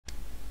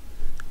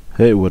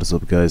Hey, what is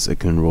up guys,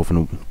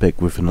 AkkarinRothen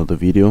back with another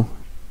video.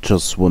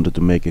 Just wanted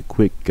to make a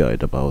quick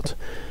guide about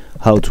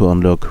how to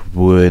unlock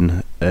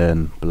Ruin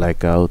and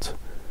Blackout,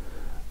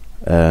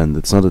 and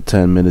it's not a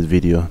 10-minute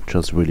video,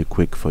 just really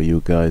quick for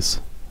you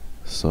guys.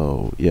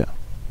 So yeah,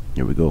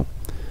 here we go.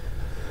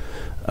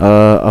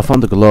 I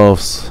found the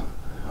gloves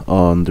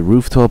on the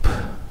rooftop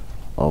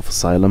of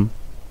Asylum,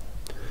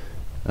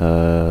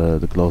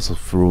 the gloves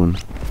of Ruin.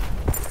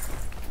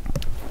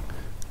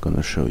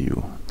 Gonna show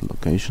you the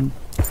location.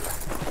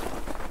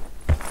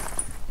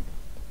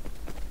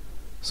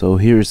 So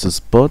here is the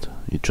spot,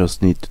 you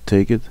just need to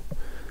take it,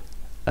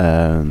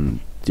 and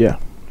yeah,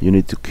 you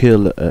need to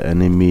kill an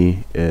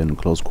enemy in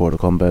close quarter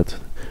combat.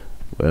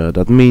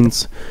 That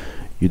means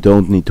you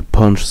don't need to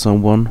punch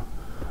someone,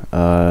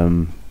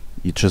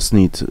 you just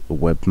need a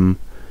weapon,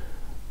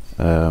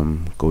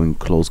 go in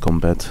close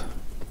combat,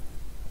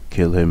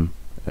 kill him,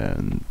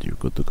 and you're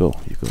good to go.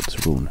 You got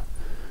to Ruin.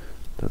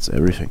 That's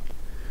everything.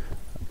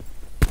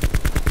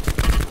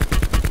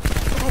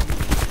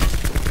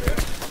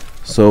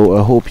 So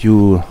I hope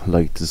you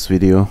liked this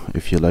video.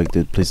 If you liked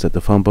it, please hit the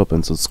thumb up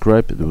and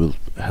subscribe. It will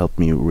help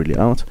me really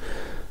out.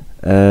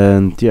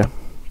 And yeah,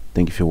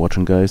 thank you for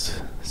watching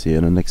guys. See you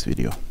in the next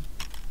video.